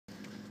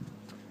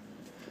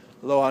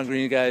Aloha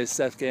green guys,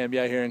 Seth Gambee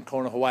out here in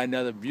Kona, Hawaii.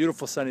 Another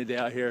beautiful sunny day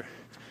out here.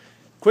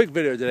 Quick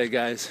video today,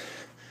 guys.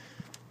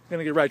 I'm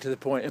gonna get right to the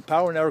point.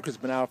 Empower Network has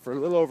been out for a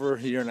little over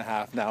a year and a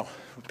half now.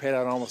 We paid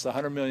out almost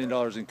 $100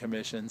 million in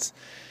commissions.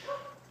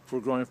 We're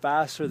growing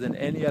faster than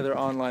any other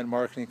online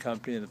marketing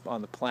company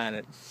on the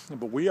planet,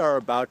 but we are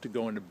about to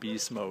go into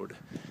beast mode.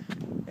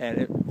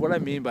 And what I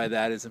mean by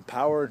that is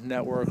Empower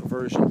Network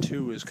version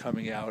 2 is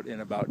coming out in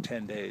about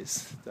 10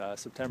 days,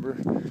 September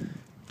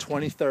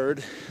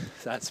 23rd.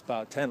 That's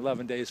about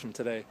 10-11 days from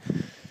today.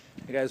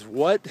 And guys,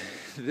 what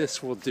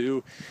this will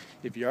do,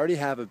 if you already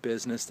have a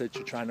business that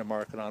you're trying to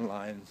market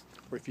online,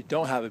 or if you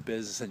don't have a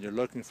business and you're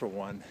looking for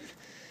one,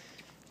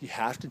 you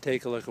have to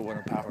take a look at what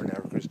Empower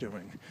Network is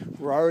doing.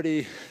 We're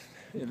already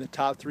in the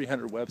top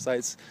 300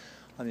 websites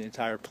on the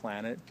entire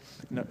planet.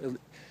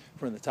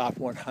 We're in the top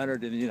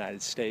 100 in the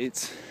United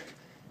States.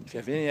 If you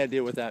have any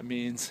idea what that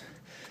means,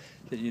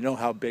 then you know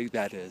how big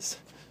that is.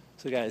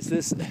 So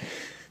guys,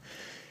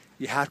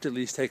 you have to at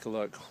least take a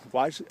look.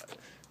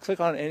 Click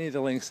on any of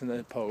the links in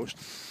the post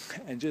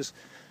and just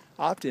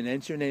opt in,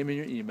 enter your name and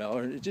your email,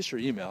 or just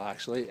your email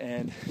actually,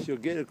 and you'll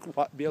be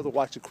able to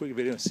watch a quick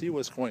video and see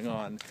what's going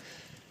on.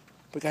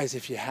 But guys,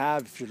 if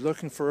you're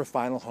looking for a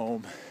final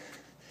home,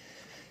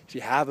 if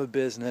you have a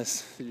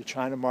business that you're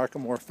trying to market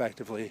more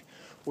effectively,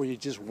 or you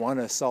just want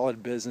a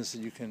solid business that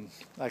you can,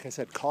 like I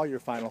said, call your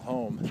final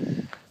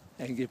home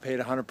and get paid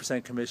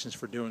 100% commissions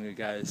for doing it,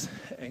 guys,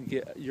 and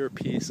get your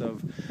piece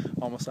of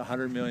almost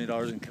 $100 million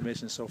in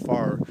commissions so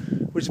far,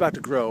 which is about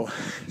to grow.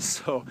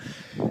 So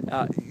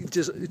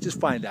just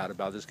find out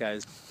about this,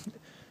 guys.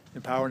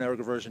 Empower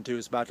Network version 2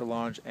 is about to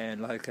launch,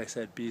 and like I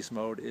said, beast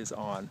mode is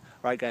on.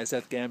 All right, guys,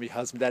 Seth Gambee,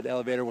 Husband Dad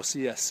Elevator. We'll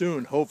see you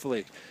soon,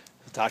 hopefully.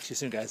 Talk to you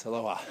soon, guys.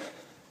 Aloha.